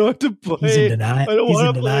 I don't have to play. He's in denial. I don't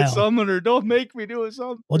want to play Summoner. Don't make me do a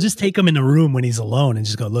Summoner. Well, just take him in the room when he's alone and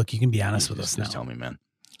just go, look, you can be honest with us now. Just tell me, man.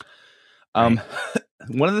 Right.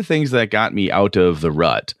 One of the things that got me out of the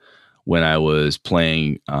rut when I was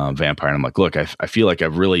playing Vampire, and I'm like, look, I feel like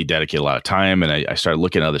I've really dedicated a lot of time, and I started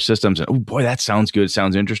looking at other systems, and oh boy, that sounds good.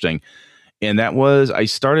 Sounds interesting. And that was, I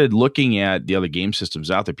started looking at the other game systems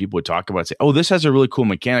out there. People would talk about it, say, oh, this has a really cool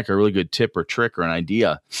mechanic, a really good tip or trick or an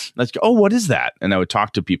idea. Let's go, oh, what is that? And I would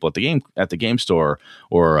talk to people at the game store,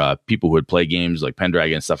 or people who would play games like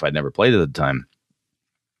Pendragon and stuff I'd never played at the time.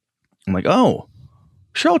 I'm like, oh,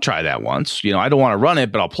 sure, I'll try that once. You know, I don't want to run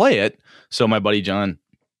it, but I'll play it. So my buddy John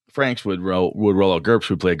Franks would roll out GURPS.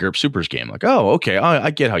 We'd play a GURPS Supers game. Like, oh, okay, I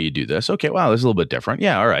get how you do this. Okay, wow, this is a little bit different.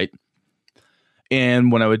 Yeah, all right.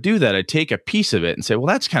 And when I would do that, I'd take a piece of it and say, well,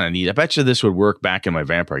 that's kind of neat. I bet you this would work back in my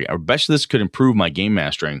Vampire game. I bet you this could improve my game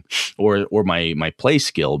mastering or my play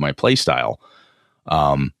skill, my play style,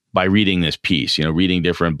 by reading this piece, you know, reading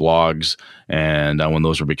different blogs and when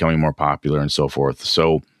those were becoming more popular and so forth.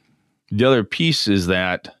 So the other piece is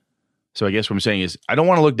that, so I guess what I'm saying is I don't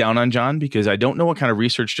want to look down on John because I don't know what kind of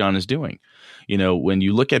research John is doing. You know, when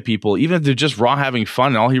you look at people, even if they're just raw having fun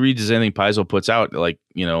and all he reads is anything Paizo puts out, like,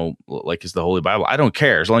 you know, like it's the Holy Bible, I don't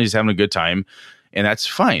care as long as he's having a good time. And that's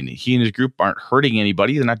fine. He and his group aren't hurting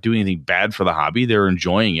anybody. They're not doing anything bad for the hobby. They're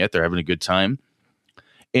enjoying it. They're having a good time.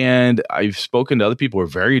 And I've spoken to other people who are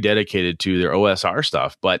very dedicated to their OSR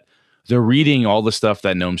stuff, but they're reading all the stuff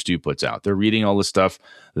that Gnome Stew puts out. They're reading all the stuff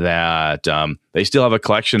that they still have a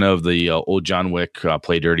collection of the old John Wick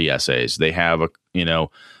Play Dirty essays. They have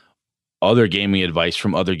other gaming advice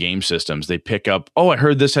from other game systems. They pick up, oh, I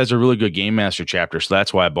heard this has a really good Game Master chapter, so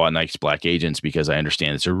that's why I bought Nike's Black Agents, because I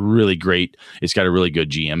understand it's got a really good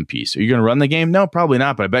GM piece. Are you going to run the game? No, probably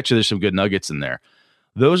not, but I bet you there's some good nuggets in there.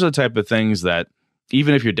 Those are the type of things that,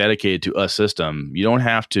 even if you're dedicated to a system, you don't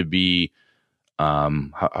have to be, how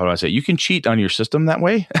do I say, you can cheat on your system that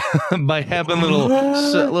way by having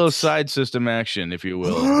little side system action, if you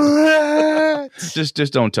will.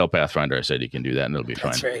 just don't tell Pathfinder I said you can do that, and it'll be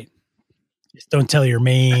fine. That's right. Just don't tell your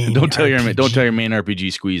main. Don't tell your main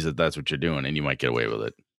RPG squeeze that that's what you're doing, and you might get away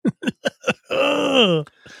with it.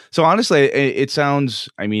 So honestly, it sounds.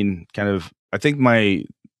 I mean, kind of. I think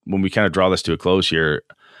when we kind of draw this to a close here,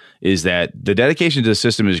 is that the dedication to the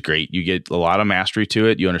system is great. You get a lot of mastery to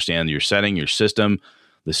it. You understand your setting, your system,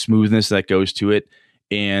 the smoothness that goes to it,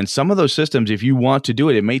 and some of those systems, if you want to do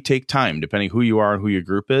it, it may take time, depending who you are and who your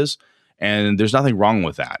group is. And there's nothing wrong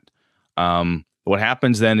with that. What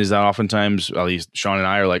happens then is that oftentimes, at least Sean and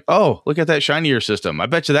I are like, oh, look at that shinier system. I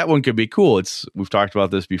bet you that one could be cool. We've talked about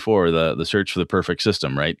this before, the search for the perfect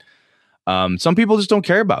system, right? Some people just don't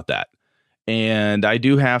care about that. And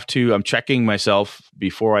I'm checking myself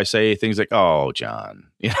before I say things like, oh, John,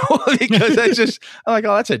 you know, because I'm like,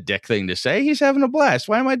 oh, that's a dick thing to say. He's having a blast.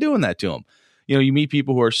 Why am I doing that to him? You know, you meet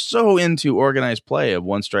people who are so into organized play of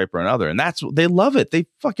one stripe or another, and they love it. They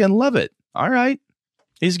fucking love it. All right.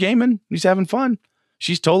 He's gaming. He's having fun.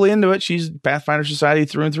 She's totally into it. She's Pathfinder Society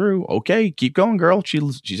through and through. Okay, keep going, girl.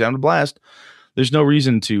 She's having a blast. There's no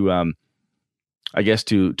reason to, I guess,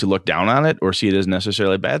 to look down on it or see it as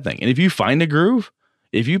necessarily a bad thing. And if you find a groove,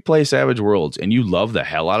 if you play Savage Worlds and you love the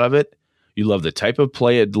hell out of it, you love the type of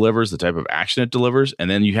play it delivers, the type of action it delivers, and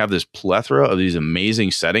then you have this plethora of these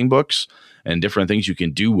amazing setting books and different things you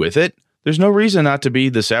can do with it, there's no reason not to be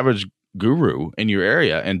the Savage guru in your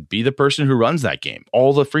area and be the person who runs that game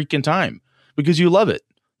all the freaking time because you love it.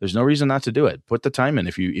 There's no reason not to do it. Put the time in.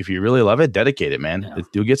 If you really love it, dedicate it, man. Yeah.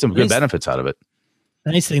 You'll get some good benefits out of it.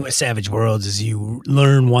 The nice thing with Savage Worlds is you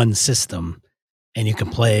learn one system and you can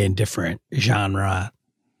play in different genre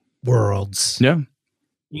worlds. Yeah.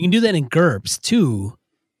 You can do that in GURPS too.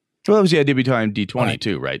 Well, that was the idea behind D20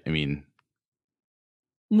 too, right? I mean,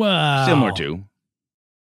 well, similar to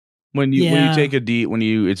when you take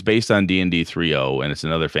it's based on D&D 3.0 and it's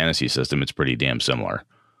another fantasy system, it's pretty damn similar.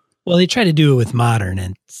 Well, they try to do it with modern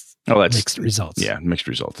and mixed results. Yeah, mixed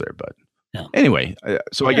results there, but No. Anyway,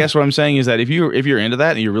 so I guess what I'm saying is that if you're into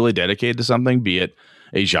that and you're really dedicated to something, be it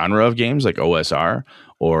a genre of games like OSR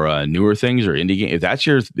or newer things or indie game, if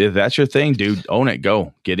that's your thing, dude, own it,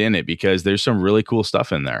 go get in it, because there's some really cool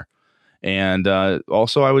stuff in there. And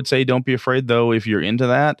also, I would say don't be afraid, though, if you're into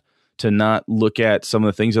that, to not look at some of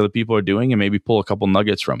the things other people are doing and maybe pull a couple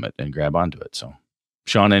nuggets from it and grab onto it. So,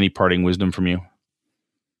 Sean, any parting wisdom from you?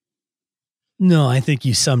 No, I think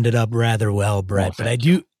you summed it up rather well, Brett. But I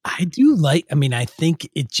do like, I think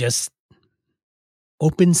it just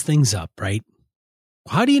opens things up, right?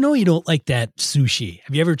 How do you know you don't like that sushi?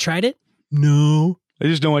 Have you ever tried it? No. I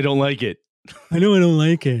just know I don't like it. I know I don't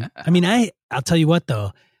like it. I'll tell you what,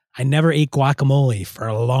 though. I never ate guacamole for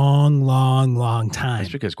a long, long, long time.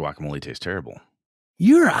 That's because guacamole tastes terrible.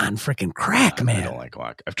 You're on freaking crack, man. I don't like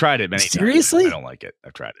guac. I've tried it many times. Seriously? I don't like it.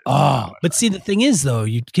 I've tried it. Oh, but see, the thing is, though,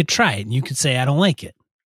 you could try it and you could say, I don't like it.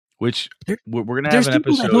 Which we're going to have There's an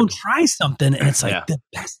people episode. that don't try something and it's like the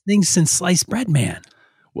best thing since sliced bread, man.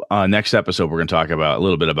 Next episode, we're going to talk about a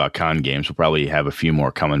little bit about con games. We'll probably have a few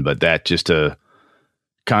more coming, but that just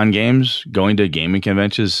con games, going to gaming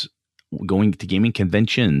conventions, one of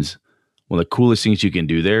the coolest things you can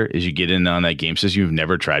do there is you get in on that game system you've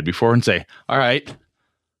never tried before and say, all right,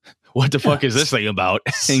 what the fuck is this thing about?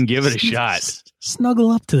 And give it a shot.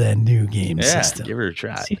 Snuggle up to that new game system. Give it a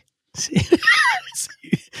shot.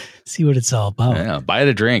 See what it's all about. Yeah, buy it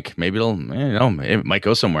a drink. Maybe it might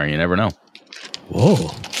go somewhere. You never know.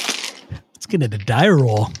 Whoa. Let's get into die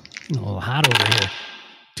roll. Getting a little hot over here.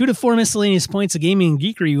 2 to 4 miscellaneous points of gaming and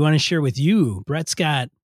geekery we want to share with you. Brett's got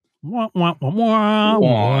one.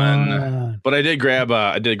 But I did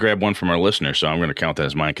grab one from our listener, so I'm going to count that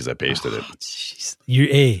as mine because I pasted it.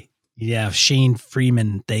 Geez. Shane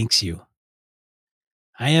Freeman thanks you.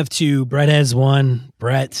 I have 2. Brett has 1.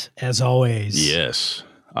 Brett, as always. Yes.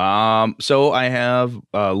 So I have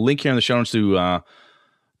a link here in the show notes to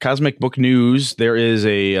Cosmic Book News. There is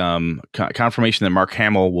a confirmation that Mark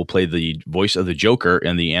Hamill will play the voice of the Joker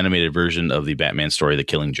in the animated version of the Batman story, The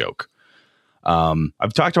Killing Joke.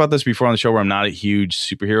 I've talked about this before on the show where I'm not a huge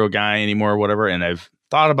superhero guy anymore or whatever, and I've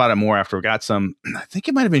thought about it more after I got some. I think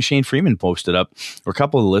it might have been Shane Freeman posted up, or a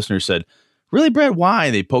couple of the listeners said, really, Brett,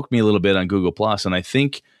 why? They poked me a little bit on Google Plus, and I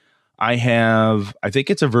think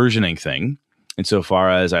it's a versioning thing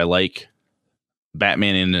insofar as I like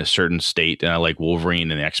Batman in a certain state, and I like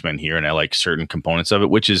Wolverine and X-Men here, and I like certain components of it,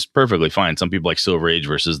 which is perfectly fine. Some people like Silver Age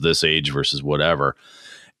versus this age versus whatever.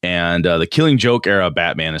 And the Killing Joke era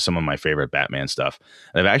Batman is some of my favorite Batman stuff.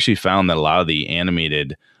 And I've actually found that a lot of the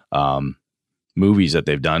animated movies that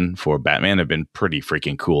they've done for Batman have been pretty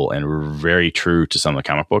freaking cool and very true to some of the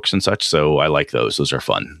comic books and such. So I like those. Those are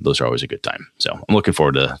fun. Those are always a good time. So I'm looking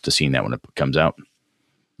forward to seeing that when it comes out.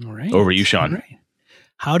 All right. Over to you, Sean. Right.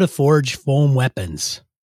 How to forge foam weapons.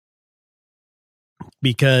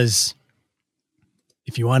 Because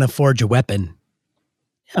if you want to forge a weapon,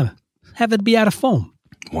 have it be out of foam.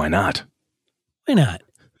 Why not? Why not?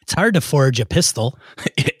 It's hard to forge a pistol.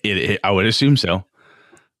 I would assume so.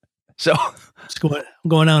 So I'm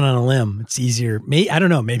going out on a limb. It's easier. I don't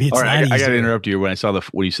know. Maybe it's all right, not easier. I got to interrupt you. When I saw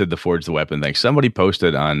when you said the forge the weapon thing, somebody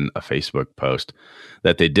posted on a Facebook post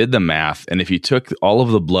that they did the math, and if you took all of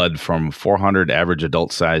the blood from 400 average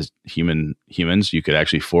adult-sized humans, you could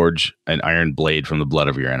actually forge an iron blade from the blood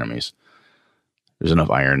of your enemies. There's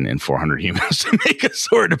enough iron in 400 humans to make a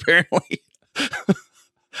sword, apparently.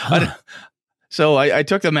 Huh. So I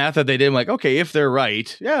took the math that they did. I'm like, okay, if they're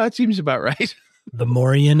right, that seems about right. The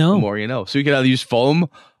more you know. The more you know. So you could either use foam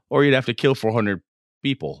or you'd have to kill 400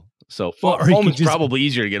 people. So foam is probably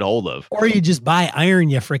easier to get hold of. Or you just buy iron,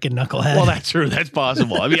 you freaking knucklehead. Well, that's true. That's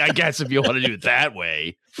possible. I mean, I guess if you want to do it that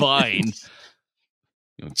way, fine.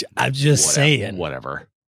 I'm just saying. Whatever.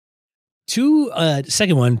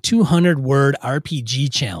 Second one, 200-word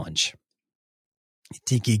RPG challenge. You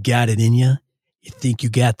think you got it in you? You think you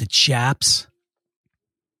got the chops?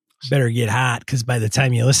 Better get hot, because by the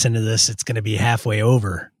time you listen to this, it's going to be halfway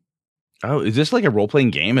over. Oh, is this like a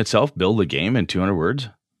role-playing game itself? Build a game in 200 words?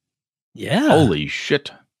 Yeah. Holy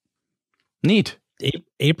shit. Neat.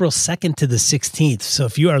 April 2nd to the 16th. So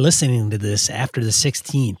if you are listening to this after the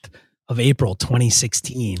 16th of April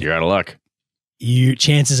 2016, you're out of luck.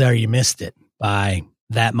 Chances are you missed it by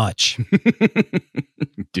that much.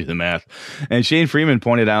 Do the math. And Shane Freeman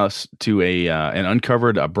pointed out to an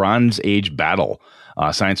uncovered Bronze Age battle.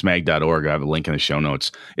 ScienceMag.org. I have a link in the show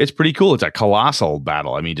notes. It's pretty cool. It's a colossal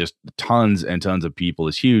battle. I mean, just tons and tons of people.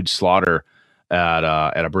 This huge slaughter at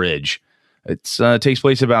a bridge. It takes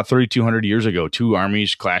place about 3,200 years ago. Two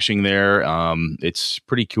armies clashing there. It's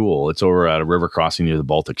pretty cool. It's over at a river crossing near the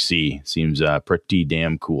Baltic Sea. Seems pretty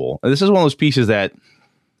damn cool. This is one of those pieces that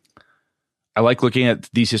I like looking at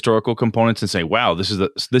these historical components and saying, wow, this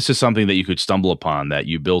is something that you could stumble upon, that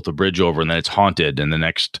you built a bridge over and then it's haunted, and the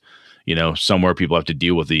next, somewhere people have to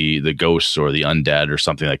deal with the ghosts or the undead or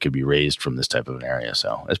something that could be raised from this type of an area.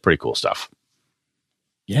 So that's pretty cool stuff.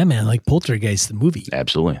 Yeah, man, like Poltergeist, the movie.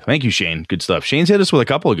 Absolutely. Thank you, Shane. Good stuff. Shane's hit us with a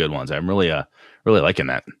couple of good ones. I'm really liking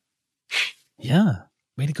that. Yeah.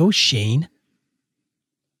 Way to go, Shane.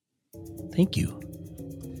 Thank you.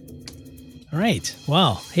 All right.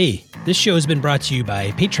 Well, hey, this show has been brought to you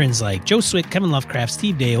by patrons like Joe Swick, Kevin Lovecraft,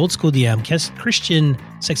 Steve Day, Old School DM, Christian,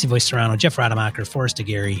 Sexy Voice Serrano, Jeff Rademacher, Forrest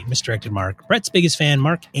Aguirre, Misdirected Mark, Brett's biggest fan,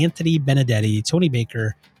 Mark Anthony Benedetti, Tony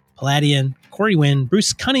Baker, Palladian, Corey Wynn,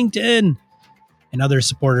 Bruce Cunnington, and other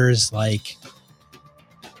supporters like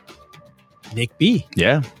Nick B.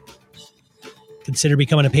 Yeah. Consider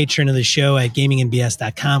becoming a patron of the show at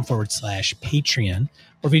gamingandbs.com/Patreon.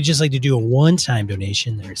 Or if you'd just like to do a one-time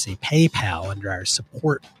donation, there's a PayPal under our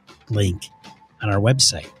support link on our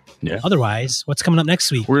website. Yeah. Otherwise, what's coming up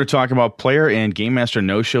next week? We're going to talk about player and Game Master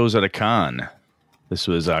no-shows at a con. This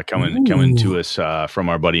was coming to us from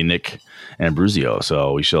our buddy Nick Ambruzio.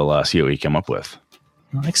 So we shall see what we come up with.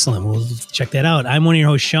 Well, excellent. We'll check that out. I'm one of your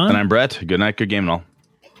hosts, Sean. And I'm Brett. Good night, good game and all.